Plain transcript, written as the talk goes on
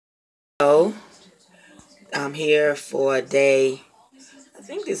So I'm here for day, I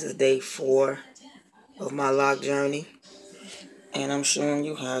think this is day 4 of my lock journey. And I'm showing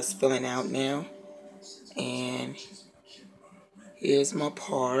you how it's filling out now. And here's my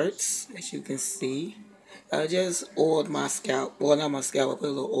parts, as you can see. I just oiled my scalp. Well, not my scalp, I put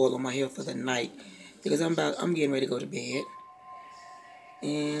a little oil on my hair for the night. Because I'm getting ready to go to bed.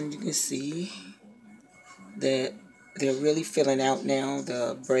 And you can see that they're really filling out now.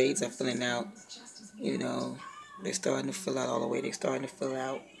 The braids are filling out. You know, they're starting to fill out all the way. They're starting to fill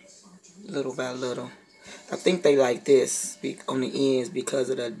out little by little. I think they like this on the ends because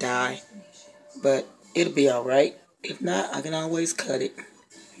of the dye, but it'll be alright. If not, I can always cut it.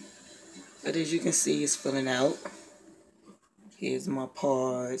 But as you can see, it's filling out. Here's my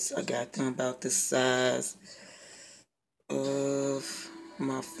parts. I got them about the size of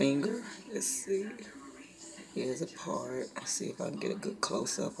my finger. Let's see. Here's a part. Let's see if I can get a good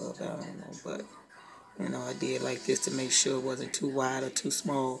close-up of it. I don't know, but you know, I did like this to make sure it wasn't too wide or too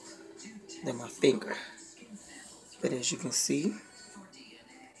small than my finger. But as you can see,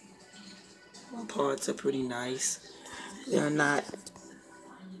 my parts are pretty nice. They're not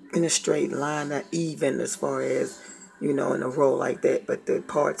in a straight line, not even as far as, you know, in a row like that. But the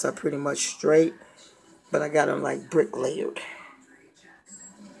parts are pretty much straight. But I got them like brick layered.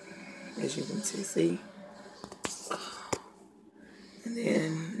 As you can see. And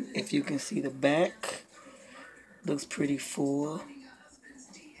then if you can see the back, looks pretty full.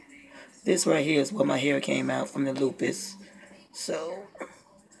 This right here is where my hair came out from the lupus. So,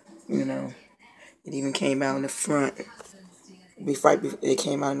 you know, it even came out in the front. It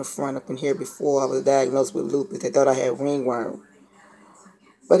came out in the front up in here before I was diagnosed with lupus. They thought I had ringworm.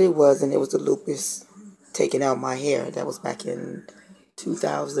 But it wasn't. It was the lupus taking out my hair. That was back in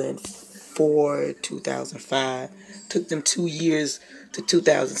 2004, 2005. Took them 2 years to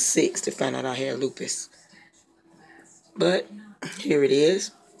 2006 to find out I had lupus. But here it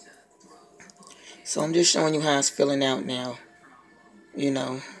is. So I'm just showing you how it's filling out now. You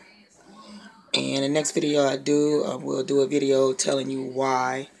know. And the next video I will do a video telling you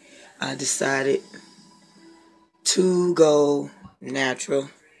why I decided to go natural,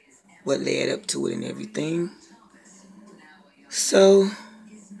 what led up to it and everything. So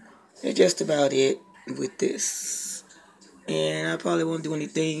that's just about it with this. And I probably won't do any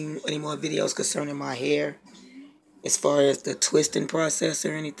more videos concerning my hair as far as the twisting process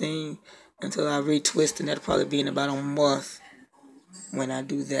or anything until I retwist, and that'll probably be in about a month when I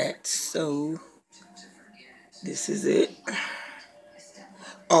do that. So this is it.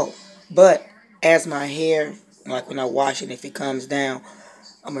 Oh, but as my hair, like when I wash it, if it comes down,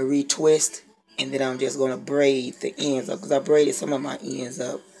 I'm going to retwist, and then I'm just going to braid the ends up, because I braided some of my ends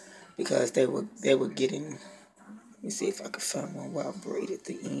up because they were getting, let me see if I can find one where I braided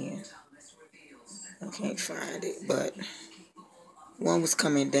the end. I can't find it, but one was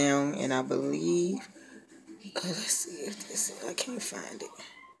coming down, and I believe, let's see if this, I can't find it.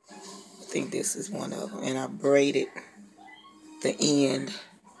 I think this is one of them, and I braided the end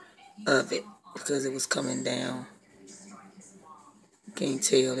of it because it was coming down. Can't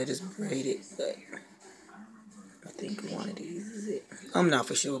tell that it's braided, but I think one of these is it. I'm not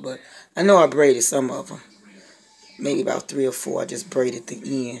for sure, but I know I braided some of them. Maybe about 3 or 4. I just braided the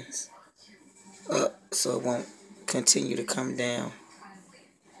ends up so it won't continue to come down.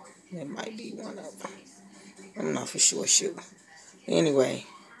 That might be one of them. I'm not for sure. Anyway,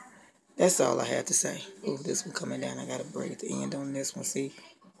 that's all I had to say. Oh, this one coming down. I gotta braid the end on this one. See,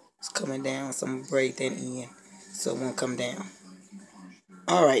 it's coming down, so I'm gonna braid that end so it won't come down.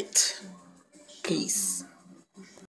 All right. Peace.